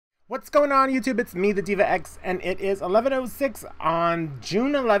What's going on, YouTube? It's me, the Diva X, and it is 11:06 on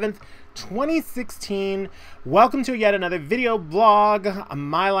June 11th, 2016. Welcome to yet another video blog of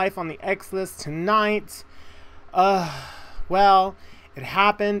my life on the X list tonight. Well, it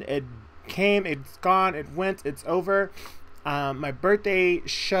happened, it came, it's gone, it went, it's over. My birthday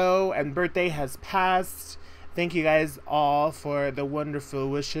show and birthday has passed. Thank you guys all for the wonderful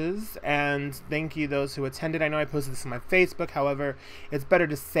wishes, and thank you those who attended. I know I posted this on my Facebook, however, it's better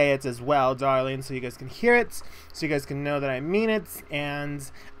to say it as well, darling, so you guys can hear it, so you guys can know that I mean it.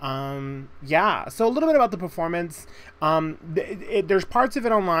 And yeah, so a little bit about the performance. There's parts of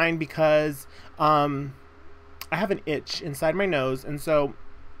it online because I have an itch inside my nose, and so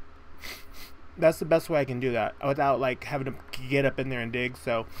that's the best way I can do that without like having to get up in there and dig.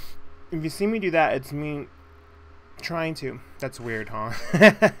 So if you see me do that, it's me trying to. That's weird, huh?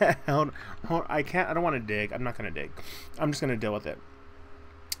 hold, I don't want to dig. I'm not gonna dig. I'm just gonna deal with it.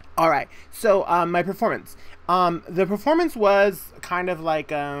 All right, so my performance. The performance was kind of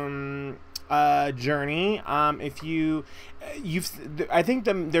like a journey. If I think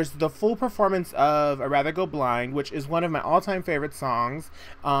there's the full performance of I'd Rather Go Blind, which is one of my all-time favorite songs.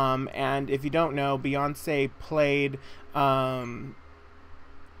 And if you don't know, Beyonce played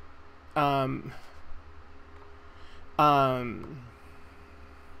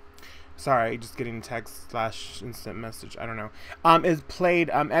sorry, just getting text / instant message, I don't know, is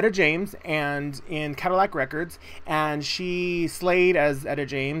played Etta James and in Cadillac Records, and she slayed as Etta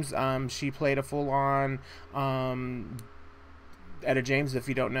James. She played a full-on Etta James, if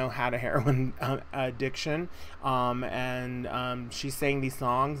you don't know, had a heroin addiction, and she sang these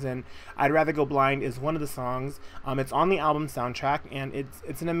songs, and I'd Rather Go Blind is one of the songs. It's on the album soundtrack, and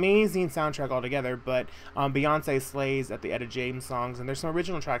it's an amazing soundtrack altogether, but Beyonce slays at the Etta James songs, and there's some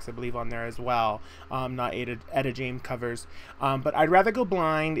original tracks, I believe, on there as well, not Etta James covers, but I'd Rather Go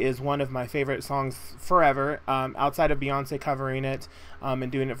Blind is one of my favorite songs forever, outside of Beyonce covering it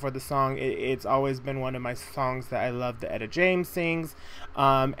and doing it for the song. It's always been one of my songs that I love the Etta James sings.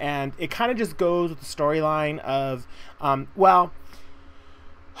 And it kind of just goes with the storyline of well,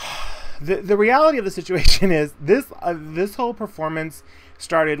 the reality of the situation is this whole performance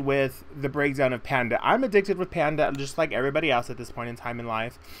started with the breakdown of Panda. I'm addicted with Panda just like everybody else at this point in time in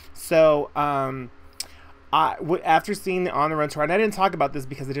life. So after seeing the On the Run tour, and I didn't talk about this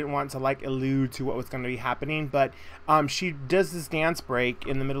because I didn't want to like allude to what was going to be happening, but she does this dance break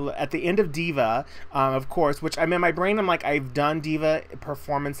in the middle at the end of Diva, of course, which I'm in my brain, I'm like, I've done Diva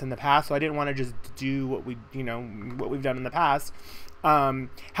performance in the past, so I didn't want to just do what we've done in the past.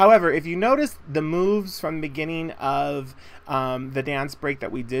 However, if you notice the moves from the beginning of the dance break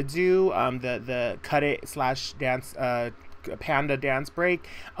that we did do, the cut it / dance Panda dance break,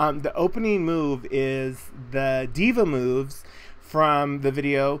 the opening move is the Diva moves from the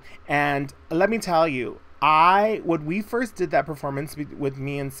video. And let me tell you, when we first did that performance with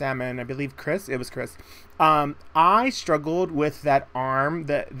me and Sam and I believe Chris, it was Chris, I struggled with that arm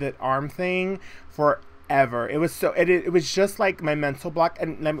thing forever. It was so it was just like my mental block,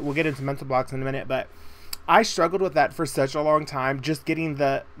 and we'll get into mental blocks in a minute, but I struggled with that for such a long time, just getting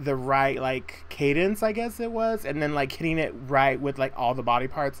the right like cadence, I guess it was, and then like hitting it right with like all the body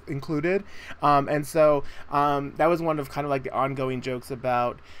parts included. And so that was one of kind of like the ongoing jokes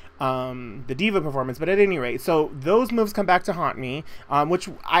about the Diva performance. But at any rate, so those moves come back to haunt me, which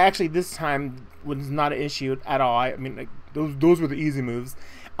I actually this time was not an issue at all. I mean, like, those were the easy moves.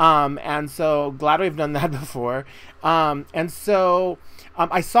 And so glad we've done that before. And so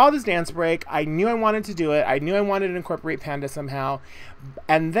I saw this dance break. I knew I wanted to do it. I knew I wanted to incorporate Panda somehow.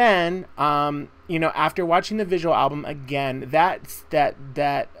 And then, after watching the visual album again,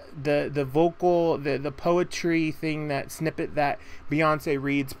 the vocal, the poetry thing, that snippet that Beyonce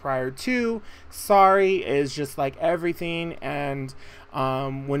reads prior to Sorry is just like everything. And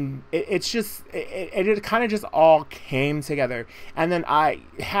when it kind of just all came together. And then I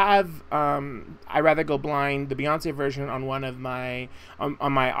have I'd Rather Go Blind, the Beyonce version, on one of my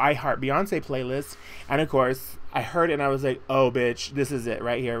on my iHeart Beyonce playlist, and of course I heard it and I was like, oh bitch, this is it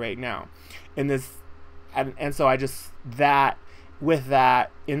right here right now. And so I just with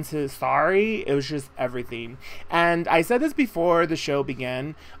that into Sorry, it was just everything. And I said this before the show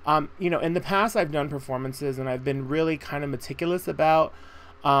began, in the past I've done performances and I've been really kind of meticulous about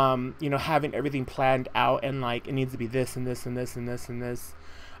having everything planned out, and like it needs to be this and this and this and this and this,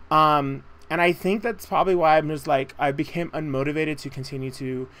 and I think that's probably why I'm just like, I became unmotivated to continue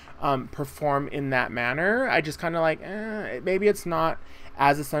to perform in that manner. I just kind of like, maybe it's not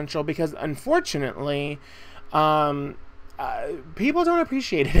as essential, because unfortunately people don't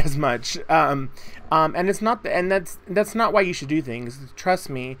appreciate it as much, and it's not, and that's not why you should do things. Trust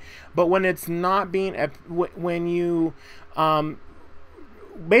me. But when it's not being, when you,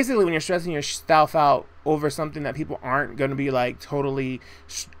 basically when you're stressing yourself out over something that people aren't going to be like totally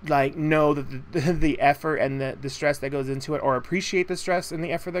like know that the effort and the stress that goes into it, or appreciate the stress and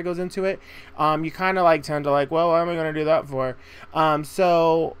the effort that goes into it, you kind of like tend to like, well, what am I going to do that for?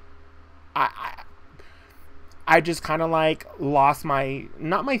 So I just kind of like lost my,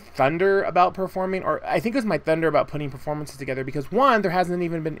 not my thunder about performing, or I think it was my thunder about putting performances together, because one, there hasn't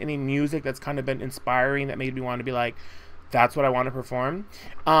even been any music that's kind of been inspiring that made me want to be like, that's what I want to perform,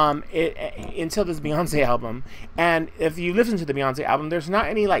 until this Beyonce album. And if you listen to the Beyonce album, there's not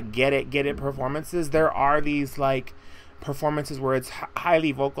any like get it performances. There are these like performances where it's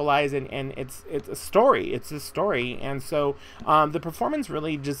highly vocalized, and it's a story. It's a story. And so the performance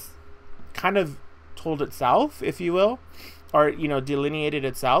really just kind of told itself, if you will, or, you know, delineated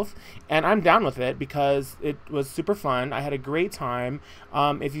itself. And I'm down with it because it was super fun. I had a great time.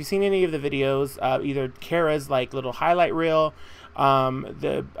 If you've seen any of the videos, either Kara's like little highlight reel,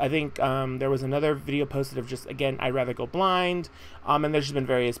 I think there was another video posted of just, again, I'd Rather Go Blind, and there's just been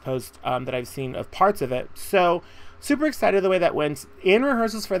various posts that I've seen of parts of it. So super excited the way that went. In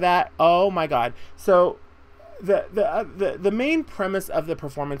rehearsals for that, oh my god. So the main premise of the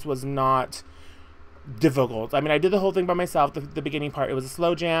performance was not difficult. I mean, I did the whole thing by myself. The beginning part, it was a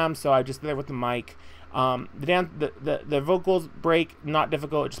slow jam, so I just there with the mic. The vocals break, not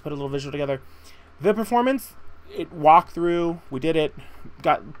difficult. Just put a little visual together. The performance, it walked through. We did it.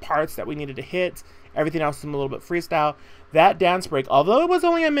 Got parts that we needed to hit. Everything else was a little bit freestyle. That dance break, although it was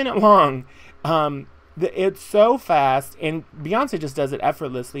only a minute long, it's so fast, and Beyonce just does it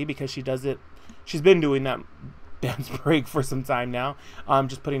effortlessly because she does it. She's been doing that dance break for some time now,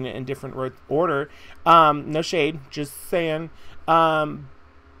 just putting it in different order. No shade, just saying. But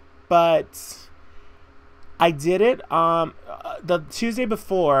I did it the Tuesday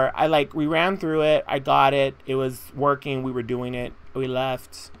before. We ran through it. I got it. It was working. We were doing it. We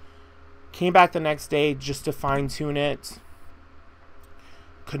left. Came back the next day just to fine tune it.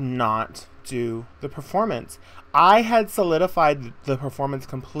 Could not do the performance. I had solidified the performance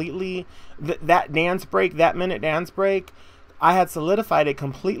completely. That dance break, that minute dance break, I had solidified it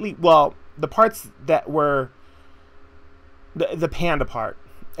completely. Well, the parts that were the panda part,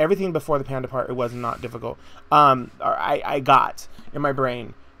 everything before the panda part, it was not difficult. I got in my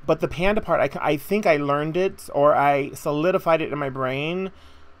brain, but the panda part, I think I learned it, or I solidified it in my brain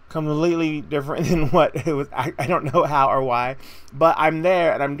completely different than what it was. I don't know how or why, but I'm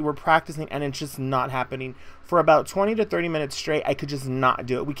there and we're practicing, and it's just not happening. For about 20 to 30 minutes straight, I could just not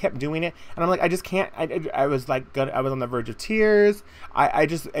do it. We kept doing it, and I'm like, I just can't. I was like, I was on the verge of tears. I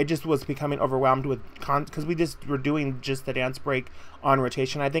just was becoming overwhelmed with because we just were doing just the dance break on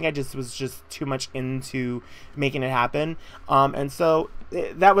rotation. I think I just was just too much into making it happen, and so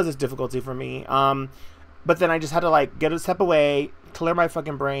that was a difficulty for me. But then I just had to like get a step away, clear my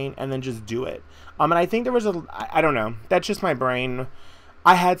fucking brain, and then just do it. And I think there was I don't know, that's just my brain.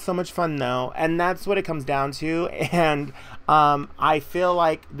 I had so much fun though, and that's what it comes down to. And I feel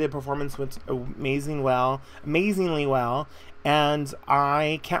like the performance went amazingly well, and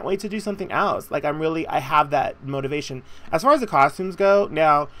I can't wait to do something else. Like I have that motivation. As far as the costumes go,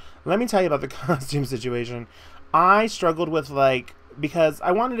 now let me tell you about the costume situation. I struggled with because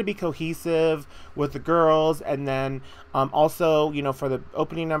I wanted to be cohesive with the girls, and then also, you know, for the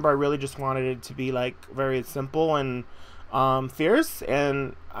opening number, I really just wanted it to be like very simple and fierce.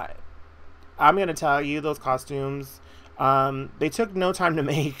 And I'm gonna tell you, those costumes, they took no time to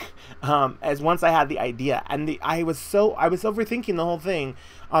make. As once I had the idea, and I was overthinking the whole thing,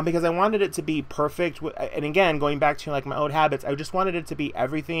 because I wanted it to be perfect. And again, going back to like my old habits, I just wanted it to be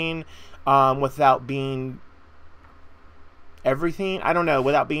everything, without being everything. I don't know,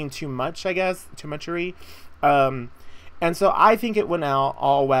 without being too much, I guess, too muchery. And so I think it went out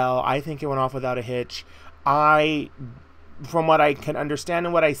all well. I think it went off without a hitch. From what I can understand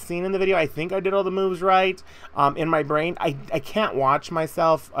and what I've seen in the video, I think I did all the moves right. In my brain, I can't watch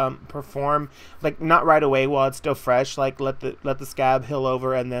myself perform, like, not right away while it's still fresh. Like, let the scab heal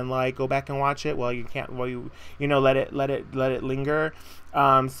over and then like go back and watch it. Well, you can't. Well, you know, let it linger.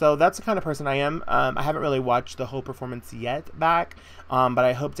 So that's the kind of person I am. I haven't really watched the whole performance yet back, but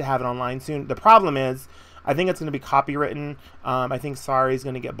I hope to have it online soon. The problem is, I think it's going to be copywritten. I think Sorry is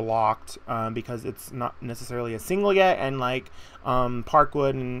going to get blocked because it's not necessarily a single yet, and like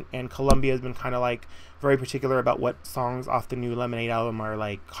Parkwood and Columbia has been kind of like very particular about what songs off the new Lemonade album are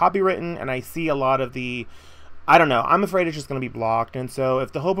like copywritten, and I see a lot of the I don't know. I'm afraid it's just going to be blocked. And so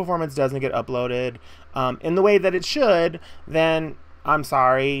if the whole performance doesn't get uploaded in the way that it should, then I'm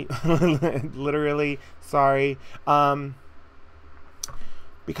sorry. Literally sorry.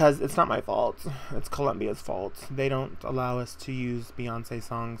 Because it's not my fault. It's Columbia's fault. They don't allow us to use Beyonce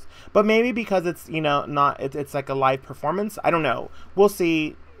songs. But maybe because it's, you know, it's like a live performance. I don't know. We'll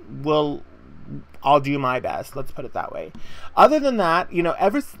see. I'll do my best. Let's put it that way. Other than that, you know,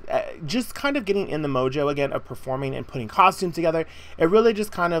 just kind of getting in the mojo again of performing and putting costumes together, it really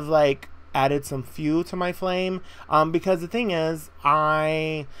just kind of like added some fuel to my flame. Because the thing is,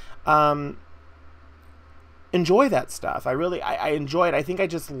 I enjoy that stuff. I enjoy it. I think I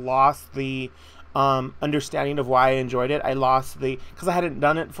just lost the understanding of why I enjoyed it. I lost because I hadn't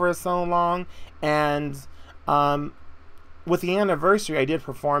done it for so long, and with the anniversary I did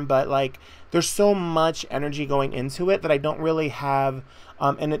perform, but like there's so much energy going into it that I don't really have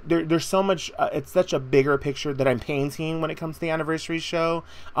there's so much it's such a bigger picture that I'm painting when it comes to the anniversary show,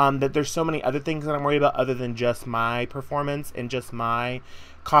 that there's so many other things that I'm worried about other than just my performance and just my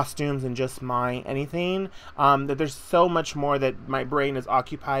costumes and just my anything, that there's so much more that my brain is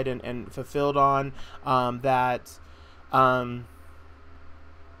occupied and fulfilled on, that I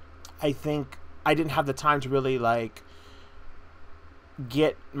think I didn't have the time to really like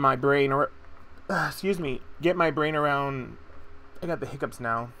get my brain get my brain around. I got the hiccups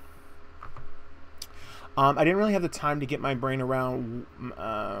now. I didn't really have the time to get my brain around,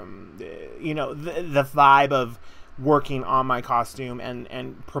 you know, the vibe of working on my costume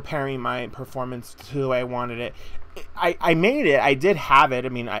and preparing my performance to the way I wanted it. I made it. I did have it. I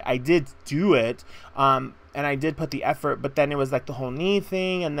mean, I did do it. And I did put the effort, but then it was like the whole knee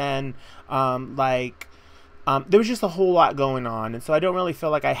thing. And then, there was just a whole lot going on. And so I don't really feel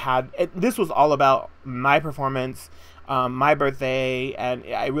like I had this was all about my performance, my birthday. And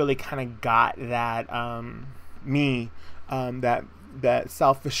I really kind of got that, that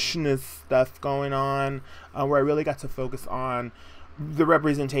selfishness stuff going on, where I really got to focus on the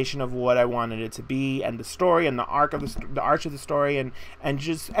representation of what I wanted it to be, and the story, and the arc of the arch of the story, and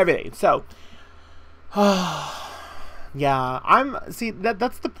just everything. So, yeah,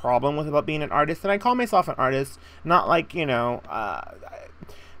 that's the problem about being an artist, and I call myself an artist, not like, you know,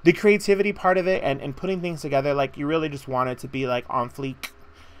 the creativity part of it and putting things together. Like, you really just want it to be like on fleek.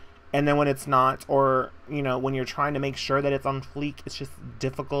 And then when it's not, or, you know, when you're trying to make sure that it's on fleek, it's just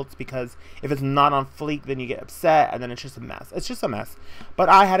difficult, because if it's not on fleek, then you get upset, and then it's just a mess. It's just a mess. But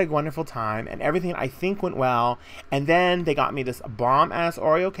I had a wonderful time, and everything I think went well. And then they got me this bomb-ass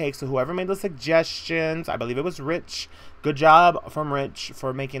Oreo cake. So whoever made the suggestions, I believe it was Rich. Good job from Rich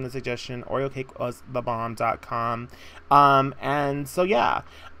for making the suggestion. Oreo cake was thebomb.com. And so, yeah.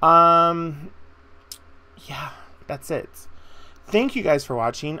 Yeah, that's it. Thank you guys for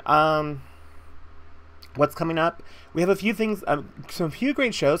watching. What's coming up? We have a few things, some few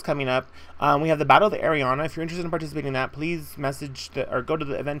great shows coming up. We have the Battle of the Ariana. If you're interested in participating in that, please message or go to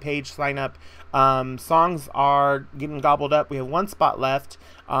the event page, sign up. Songs are getting gobbled up. We have one spot left.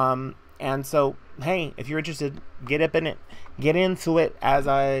 And so, hey, if you're interested, get up in it, get into it, as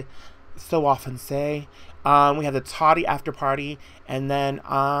I so often say. We have the Toddy after party, and then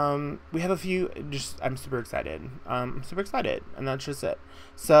we have a few. I'm super excited. I'm super excited, and that's just it.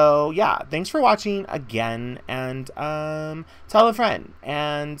 So yeah, thanks for watching again, and tell a friend,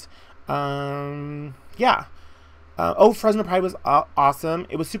 and yeah. Oh, Fresno Pride was awesome.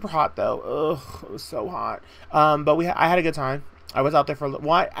 It was super hot though. Ugh, it was so hot. But I had a good time. I was out there for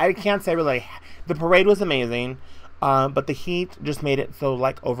what I can't say really. The parade was amazing, but the heat just made it so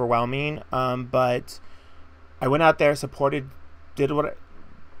like overwhelming. But I went out there, supported, did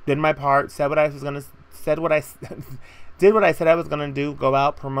my part, did what I said I was gonna do, go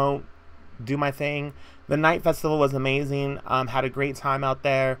out, promote, do my thing. The night festival was amazing. Had a great time out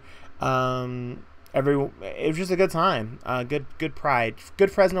there. It was just a good time. Good Pride,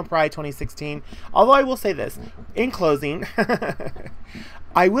 good Fresno Pride 2016. Although I will say this in closing,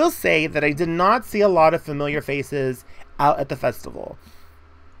 I will say that I did not see a lot of familiar faces out at the festival.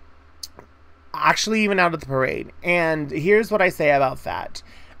 Actually, even out at the parade. And here's what I say about that.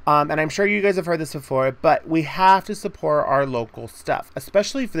 And I'm sure you guys have heard this before, but we have to support our local stuff,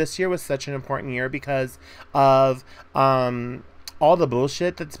 especially if this year was such an important year because of all the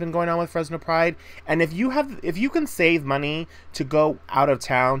bullshit that's been going on with Fresno Pride. And if you can save money to go out of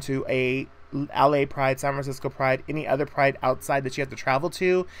town to a LA Pride, San Francisco Pride, any other Pride outside that you have to travel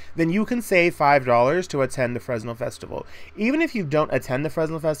to, then you can save $5 to attend the Fresno Festival. Even if you don't attend the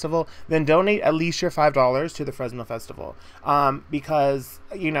Fresno Festival, then donate at least your $5 to the Fresno Festival. Because,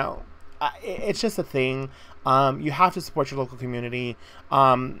 you know, it's just a thing. You have to support your local community.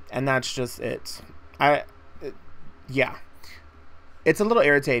 And that's just it. Yeah, it's a little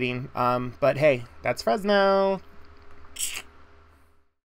irritating. But hey, that's Fresno.